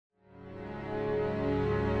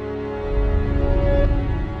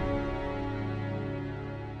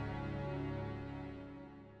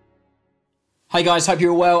Hi guys, hope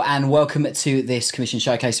you're well and welcome to this commission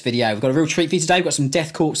showcase video. We've got a real treat for you today. We've got some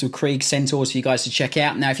Death Korps of Krieg centaurs for you guys to check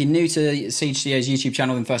out. Now, if you're new to Siege Studios YouTube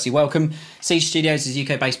channel, then firstly, welcome. Siege Studios is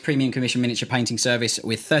a UK-based premium commission miniature painting service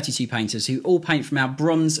with 32 painters who all paint from our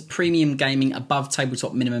bronze premium gaming above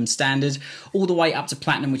tabletop minimum standard, all the way up to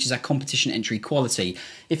platinum, which is our competition entry quality.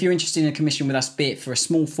 If you're interested in a commission with us, be it for a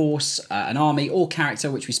small force, an army, or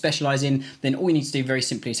character, which we specialise in, then all you need to do very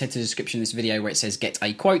simply is head to the description of this video where it says get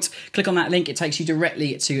a quote. Click on that link. It takes you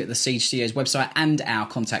directly to the Siege Studios website and our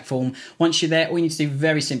contact form. Once you're there, all you need to do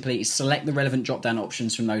very simply is select the relevant drop-down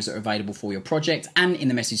options from those that are available for your project, and in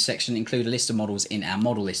the message section include a list of models in our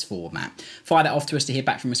model list format. Fire that off to us to hear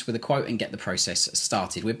back from us with a quote and get the process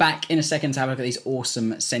started. We're back in a second to have a look at these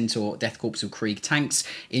awesome Centaur Death Korps of Krieg tanks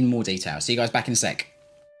in more detail. See you guys back in a sec.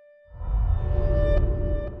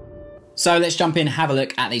 So let's jump in and have a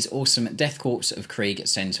look at these awesome Death Korps of Krieg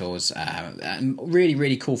centaurs.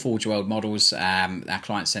 Really cool Forge World models. Our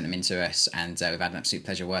client sent them in to us and we've had an absolute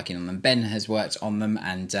pleasure working on them. Ben has worked on them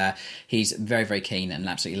and he's very keen and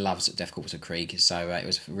absolutely loves Death Korps of Krieg. So it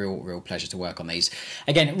was a real pleasure to work on these.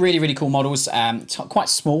 Again, really cool models. Quite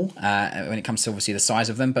small when it comes to obviously the size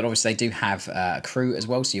of them, but obviously they do have a crew as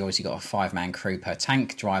well. So you obviously got a 5-man crew per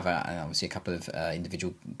tank, driver, and obviously a couple of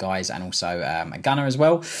individual guys, and also a gunner as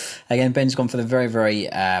well. Again, Ben's gone for the very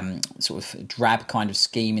sort of drab kind of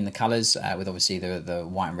scheme in the colours, with obviously the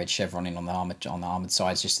white and red chevroning on the armoured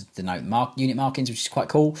sides, just to denote unit markings, which is quite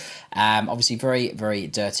cool. Obviously very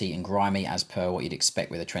dirty and grimy, as per what you'd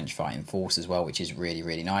expect with a trench fighting force as well, which is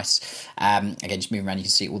really nice. Again, just moving around, you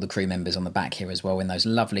can see all the crew members on the back here as well in those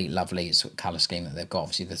lovely sort of colour scheme that they've got.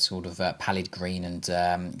 Obviously the sort of pallid green and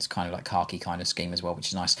it's kind of like khaki kind of scheme as well, which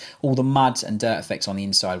is nice. All the mud and dirt effects on the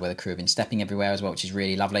inside where the crew have been stepping everywhere as well, which is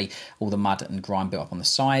really lovely. All the mud and grime built up on the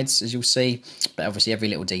sides, as you'll see, but obviously every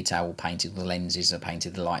little detail all painted. The lenses are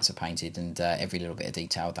painted, the lights are painted, and every little bit of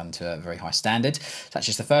detail done to a very high standard. So that's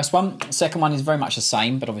just the first one. The second one is very much the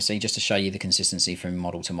same, but obviously just to show you the consistency from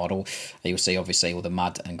model to model, you'll see obviously all the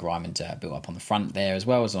mud and grime and dirt built up on the front there, as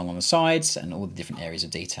well as along on the sides, and all the different areas of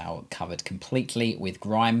detail covered completely with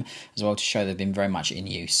grime as well, to show they've been very much in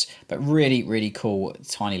use. But really cool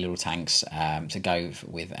tiny little tanks to go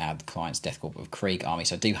with our client's Death Korps of Krieg army.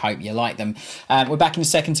 So I do hope you like them. We're back in a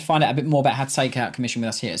second to find out a bit more about how to take out commission with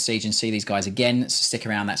us here at Siege and see these guys again. So stick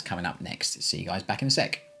around, that's coming up next. See you guys back in a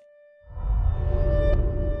sec.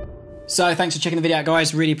 So thanks for checking the video out,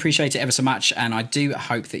 guys. Really appreciate it ever so much, and I do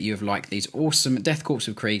hope that you have liked these awesome Death Korps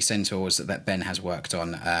of Krieg centaurs that Ben has worked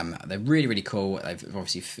on. They're really cool. They've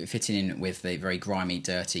obviously fitting in with the very grimy,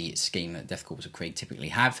 dirty scheme that Death Korps of Krieg typically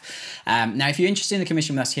have. Now, if you're interested in the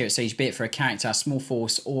commission with us here at Siege, be it for a character, small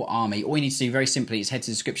force, or army, all you need to do very simply is head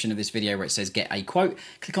to the description of this video where it says get a quote.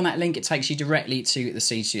 Click on that link. It takes you directly to the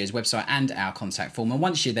Siege Studios website and our contact form. And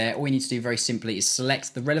once you're there, all you need to do very simply is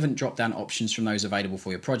select the relevant drop-down options from those available for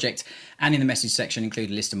your project, and in the message section include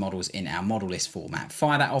a list of models in our model list format.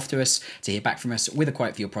 Fire that off to us to hear back from us with a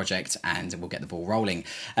quote for your project, and we'll get the ball rolling.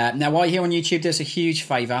 Now, while you're here on YouTube, do us a huge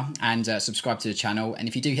favour and subscribe to the channel, and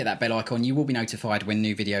if you do hit that bell icon, you will be notified when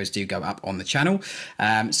new videos do go up on the channel.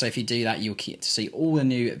 So if you do that, you'll get to see all the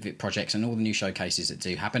new projects and all the new showcases that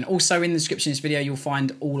do happen. Also, in the description of this video, you'll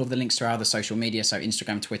find all of the links to our other social media, so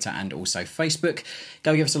Instagram, Twitter, and also Facebook.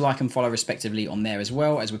 Go give us a like and follow respectively on there, as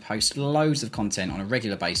well as we post loads of content on a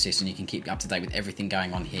regular basis, and you can keep up to date with everything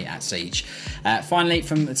going on here at Siege. Finally,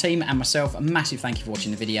 from the team and myself, a massive thank you for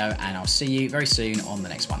watching the video, and I'll see you very soon on the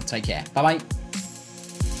next one. Take care. Bye bye.